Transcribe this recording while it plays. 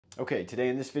Okay, today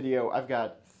in this video, I've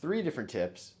got 3 different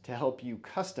tips to help you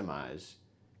customize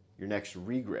your next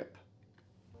regrip.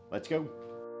 Let's go.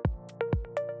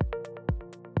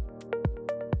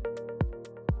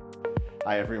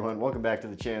 Hi everyone, welcome back to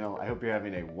the channel. I hope you're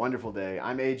having a wonderful day.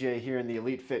 I'm AJ here in the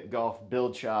Elite Fit Golf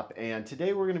Build Shop, and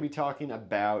today we're going to be talking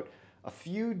about a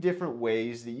few different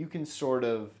ways that you can sort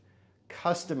of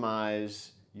customize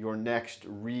your next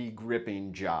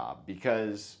re-gripping job.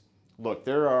 Because look,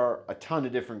 there are a ton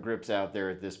of different grips out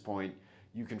there at this point.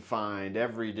 You can find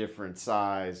every different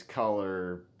size,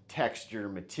 color, texture,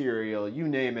 material, you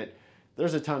name it.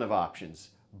 There's a ton of options.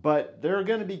 But there are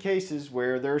going to be cases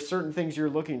where there are certain things you're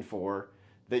looking for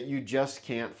that you just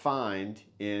can't find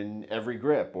in every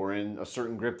grip or in a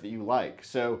certain grip that you like.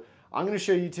 So I'm going to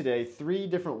show you today 3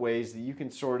 different ways that you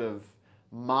can sort of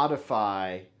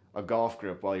modify a golf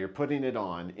grip while you're putting it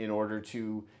on in order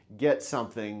to get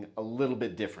something a little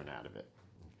bit different out of it.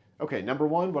 Okay, number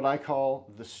 1, what I call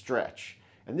the stretch.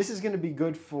 And this is going to be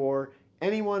good for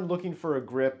anyone looking for a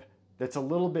grip that's a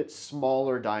little bit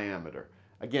smaller diameter.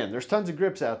 Again, there's tons of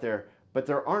grips out there, but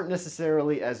there aren't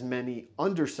necessarily as many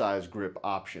undersized grip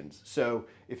options. So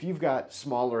if you've got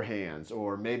smaller hands,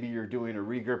 or maybe you're doing a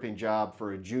re-gripping job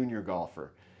for a junior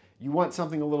golfer, you want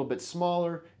something a little bit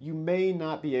smaller, you may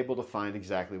not be able to find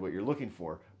exactly what you're looking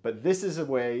for. But this is a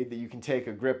way that you can take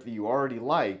a grip that you already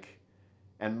like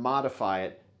and modify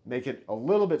it, make it a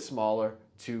little bit smaller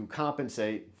to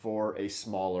compensate for a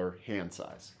smaller hand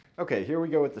size. Okay, here we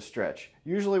go with the stretch.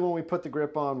 Usually when we put the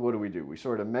grip on, what do? We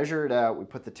sort of measure it out, we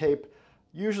put the tape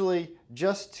usually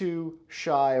just too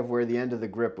shy of where the end of the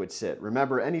grip would sit.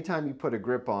 Remember, anytime you put a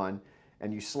grip on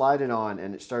and you slide it on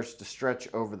and it starts to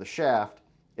stretch over the shaft,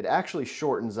 it actually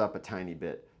shortens up a tiny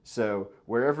bit. So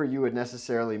wherever you would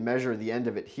necessarily measure the end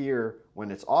of it here when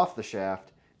it's off the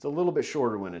shaft, it's a little bit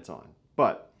shorter when it's on.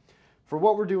 But for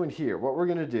what we're doing here, what we're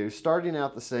going to do, starting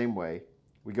out the same way,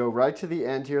 we go right to the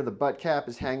end here. The butt cap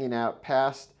is hanging out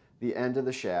past the end of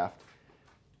the shaft.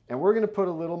 And we're going to put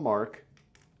a little mark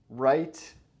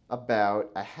right about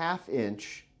a ½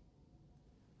 inch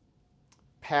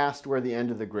past where the end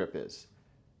of the grip is.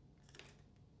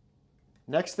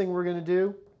 Next thing we're going to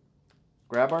do,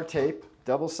 grab our tape,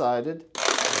 double-sided,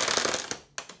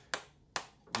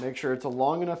 make sure it's a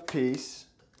long enough piece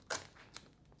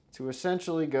to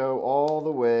essentially go all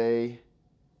the way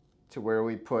to where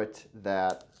we put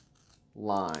that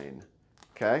line.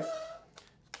 Okay?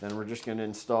 Then we're just going to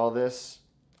install this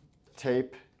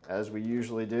tape as we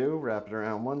usually do. Wrap it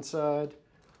around one side,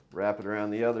 wrap it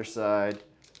around the other side,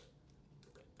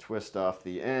 twist off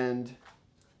the end,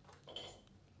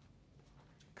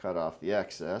 cut off the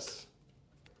excess.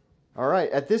 All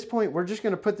right, at this point, we're just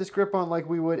going to put this grip on like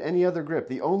we would any other grip.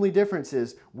 The only difference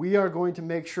is we are going to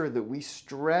make sure that we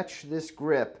stretch this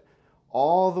grip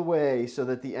all the way so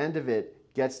that the end of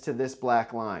it gets to this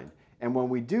black line. And when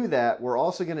we do that, we're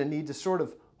also going to need to sort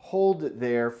of hold it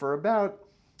there for about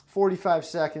 45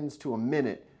 seconds to a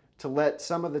minute to let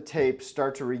some of the tape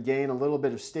start to regain a little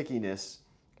bit of stickiness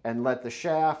and let the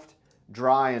shaft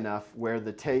dry enough where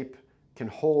the tape can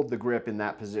hold the grip in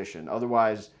that position.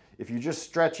 Otherwise, if you just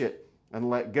stretch it and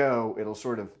let go, it'll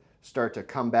sort of start to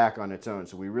come back on its own.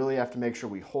 So we really have to make sure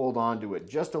we hold on to it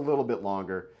just a little bit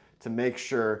longer to make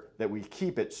sure that we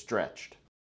keep it stretched.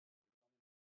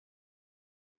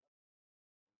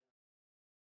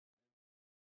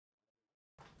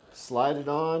 Slide it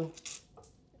on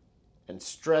and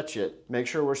stretch it. Make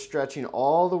sure we're stretching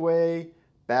all the way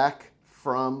back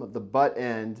from the butt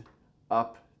end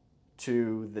up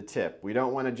to the tip. We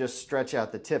don't want to just stretch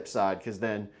out the tip side, because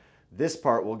then this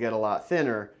part will get a lot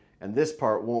thinner and this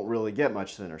part won't really get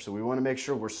much thinner. So we want to make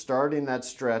sure we're starting that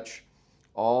stretch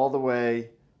all the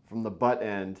way from the butt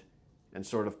end and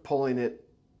sort of pulling it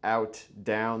out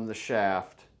down the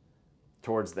shaft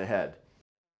towards the head.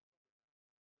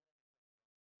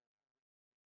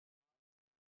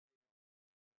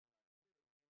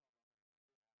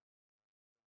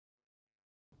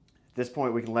 At this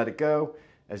point, we can let it go.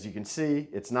 As you can see,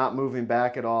 it's not moving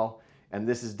back at all, and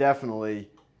this is definitely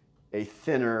a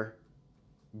thinner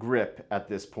grip at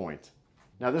this point.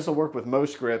 Now, this will work with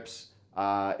most grips.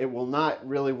 It will not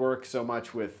really work so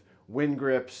much with wind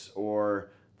grips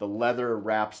or the leather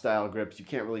wrap style grips. You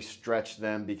can't really stretch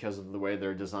them because of the way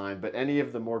they're designed, but any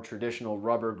of the more traditional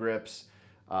rubber grips,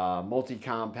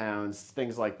 multi-compounds,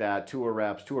 things like that, tour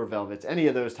wraps, tour velvets, any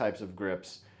of those types of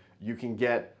grips, you can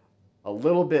get a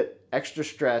little bit extra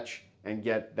stretch and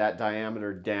get that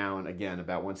diameter down, again,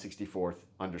 about 1/64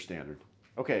 under standard.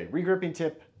 Okay, regripping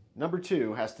tip number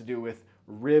 2 has to do with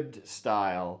ribbed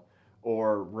style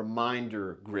or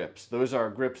reminder grips. Those are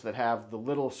grips that have the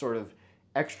little sort of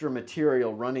extra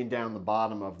material running down the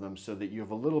bottom of them so that you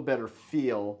have a little better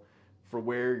feel for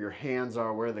where your hands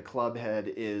are, where the club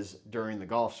head is during the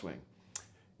golf swing.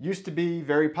 Used to be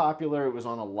very popular. It was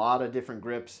on a lot of different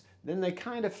grips. Then they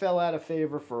kind of fell out of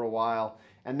favor for a while,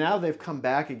 and now they've come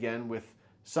back again with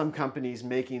some companies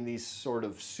making these sort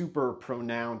of super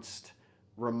pronounced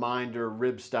reminder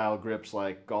rib style grips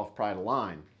like Golf Pride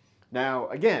Align. Now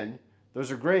again,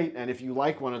 those are great, and if you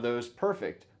like one of those,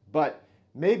 perfect, but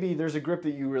maybe there's a grip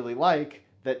that you really like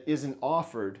that isn't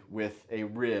offered with a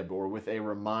rib or with a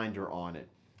reminder on it.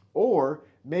 Or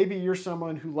maybe you're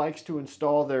someone who likes to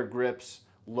install their grips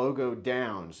logo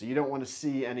down, so you don't want to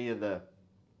see any of the,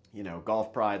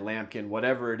 Golf Pride, Lambkin,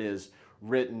 whatever it is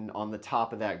written on the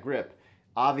top of that grip.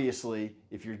 Obviously,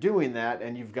 if you're doing that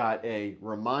and you've got a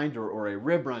reminder or a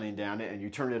rib running down it and you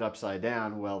turn it upside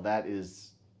down, well, that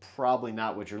is probably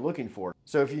not what you're looking for.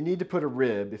 So if you need to put a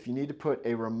rib, if you need to put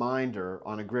a reminder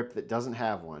on a grip that doesn't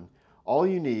have one, all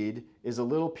you need is a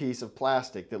little piece of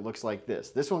plastic that looks like this.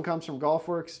 This one comes from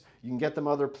Golfworks. You can get them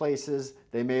other places.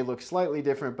 They may look slightly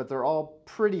different, but they're all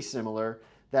pretty similar.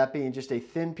 That being just a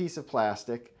thin piece of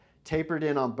plastic, tapered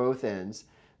in on both ends.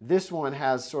 This one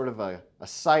has sort of a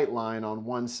sight line on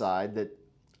one side that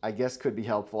I guess could be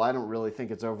helpful. I don't really think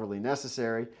it's overly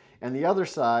necessary. And the other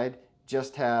side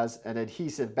just has an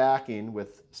adhesive backing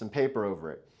with some paper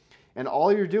over it. And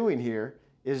all you're doing here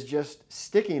is just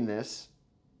sticking this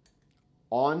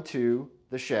onto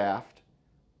the shaft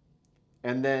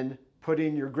and then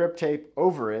putting your grip tape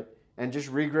over it and just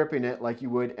re-gripping it like you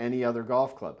would any other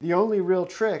golf club. The only real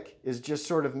trick is just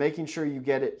sort of making sure you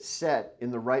get it set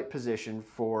in the right position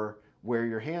for where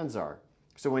your hands are.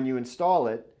 So when you install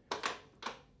it,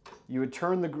 you would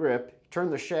turn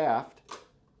the shaft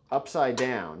upside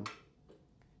down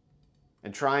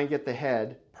and try and get the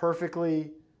head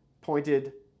perfectly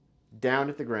pointed down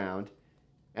at the ground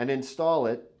and install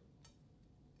it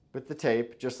with the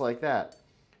tape just like that.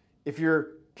 If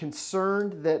you're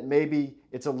concerned that maybe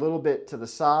it's a little bit to the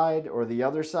side or the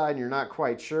other side and you're not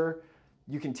quite sure,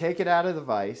 you can take it out of the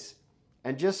vise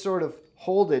and just sort of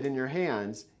hold it in your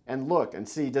hands and look and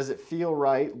see, does it feel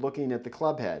right looking at the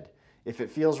club head? If it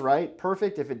feels right,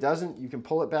 perfect. If it doesn't, you can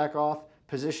pull it back off,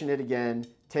 position it again,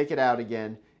 take it out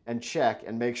again, and check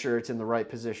and make sure it's in the right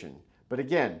position. But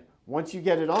again, once you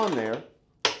get it on there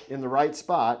in the right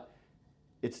spot,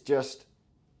 it's just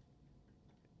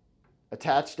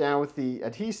attached down with the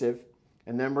adhesive,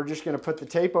 and then we're just going to put the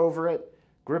tape over it,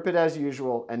 grip it as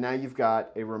usual, and now you've got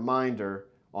a reminder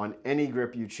on any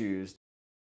grip you choose.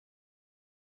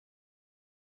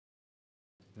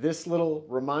 This little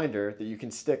reminder that you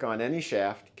can stick on any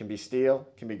shaft can be steel,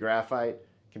 can be graphite,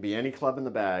 can be any club in the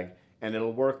bag, and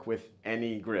it'll work with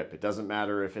any grip. It doesn't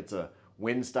matter if it's a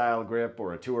Wynn style grip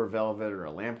or a Tour Velvet or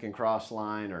a Lambkin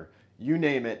Crossline or you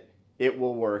name it, it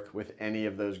will work with any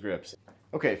of those grips.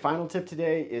 Okay, final tip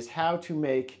today is how to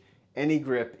make any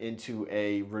grip into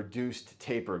a reduced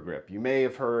taper grip. You may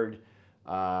have heard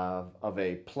of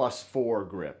a +4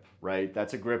 grip, right?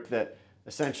 That's a grip that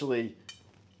essentially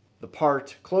the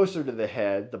part closer to the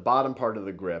head, the bottom part of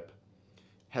the grip,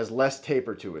 has less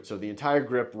taper to it. So the entire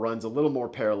grip runs a little more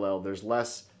parallel. There's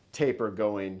less taper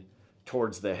going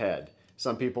towards the head.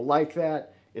 Some people like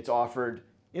that. It's offered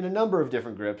in a number of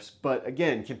different grips, but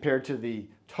again, compared to the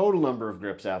total number of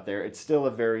grips out there, it's still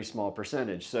a very small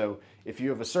percentage. So if you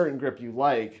have a certain grip you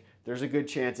like, there's a good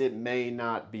chance it may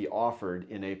not be offered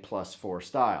in a +4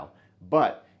 style.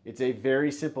 But it's a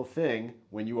very simple thing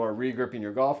when you are re-gripping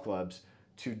your golf clubs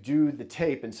to do the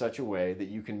tape in such a way that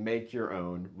you can make your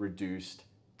own reduced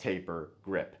taper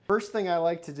grip. First thing I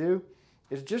like to do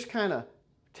is just kind of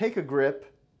take a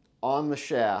grip on the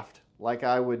shaft like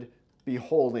I would be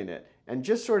holding it and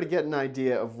just sort of get an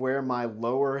idea of where my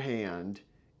lower hand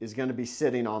is going to be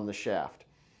sitting on the shaft.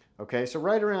 Okay, so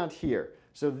right around here.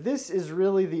 So this is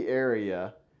really the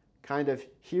area kind of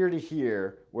here to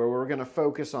here where we're going to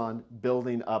focus on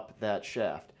building up that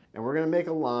shaft. And we're going to make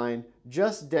a line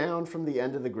just down from the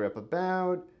end of the grip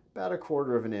about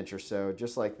 1/4 of an inch or so,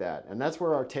 just like that. And that's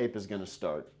where our tape is going to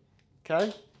start.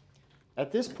 Okay?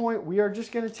 At this point, we are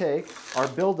just going to take our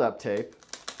build-up tape,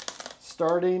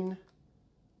 starting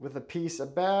with a piece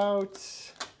about,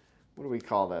 what do we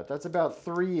call that? That's about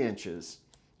 3 inches.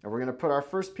 And we're going to put our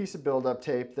first piece of build-up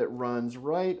tape that runs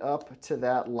right up to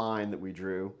that line that we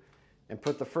drew, and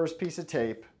put the first piece of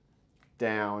tape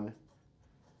down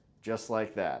just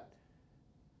like that.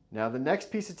 Now the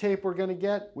next piece of tape we're going to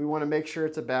get, we want to make sure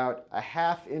it's about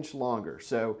 1/2 inch longer.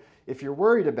 So if you're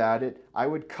worried about it, I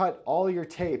would cut all your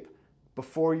tape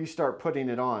before you start putting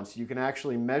it on, so you can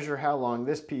actually measure how long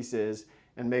this piece is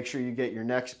and make sure you get your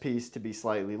next piece to be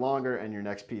slightly longer and your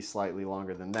next piece slightly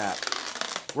longer than that.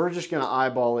 we're just going to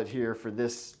eyeball it here for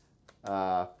this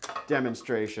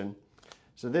demonstration.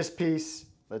 So this piece,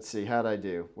 let's see, how'd I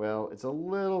do? Well, it's a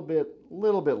little bit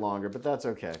longer, but that's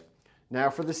okay. Now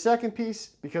for the second piece,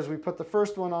 because we put the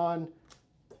first one on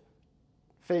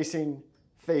facing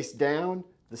face down,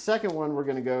 the second one we're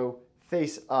going to go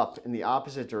face up in the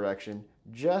opposite direction,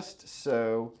 just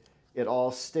so it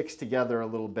all sticks together a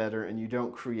little better and you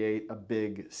don't create a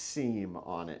big seam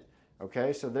on it.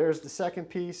 Okay, so there's the second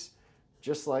piece,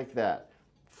 just like that.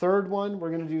 Third one,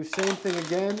 we're going to do the same thing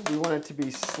again. We want it to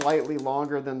be slightly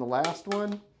longer than the last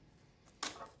one.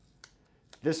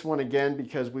 This one again,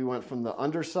 because we went from the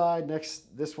underside.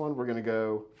 Next, this one, we're going to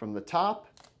go from the top.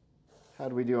 How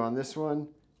do we do on this one?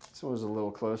 This one was a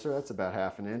little closer. That's about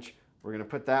 1/2 inch. We're going to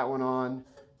put that one on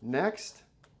next.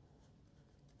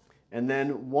 And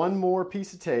then one more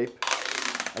piece of tape.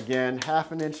 Again,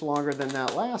 1/2 inch longer than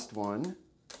that last one,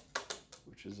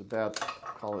 which is about,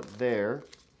 call it there.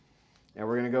 And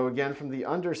we're going to go again from the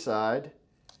underside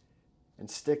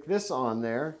and stick this on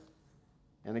there.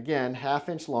 And again, 1/2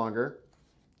 inch longer.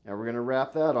 And we're going to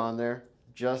wrap that on there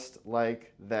just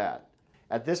like that.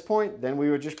 At this point, then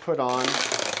we would just put on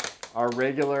our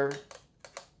regular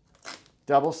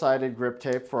double-sided grip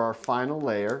tape for our final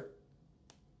layer.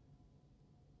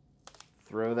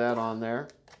 Throw that on there.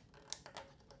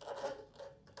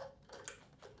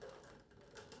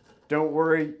 Don't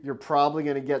worry, you're probably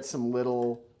going to get some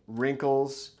little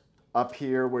wrinkles up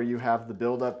here where you have the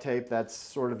build-up tape. That's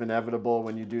sort of inevitable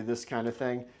when you do this kind of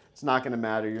thing. It's not going to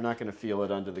matter. You're not going to feel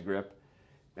it under the grip.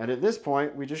 And at this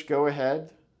point, we just go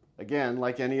ahead, again,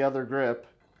 like any other grip,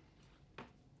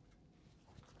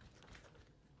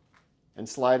 and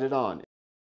slide it on.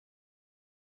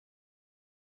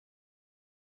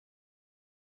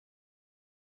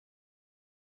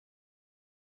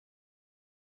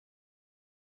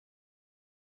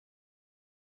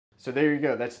 So there you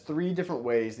go. That's 3 different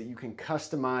ways that you can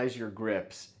customize your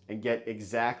grips and get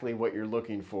exactly what you're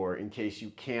looking for in case you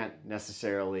can't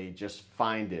necessarily just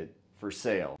find it for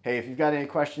sale. Hey, if you've got any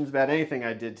questions about anything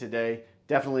I did today,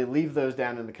 definitely leave those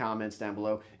down in the comments down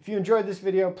below. If you enjoyed this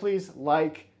video, please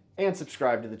like and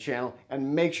subscribe to the channel,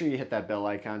 and make sure you hit that bell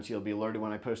icon so you'll be alerted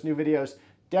when I post new videos.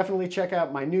 Definitely check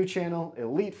out my new channel,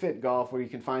 Elite Fit Golf, where you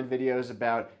can find videos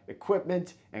about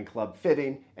equipment and club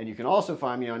fitting, and you can also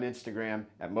find me on Instagram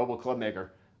at Mobile Club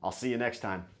Maker. I'll see you next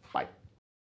time. Bye.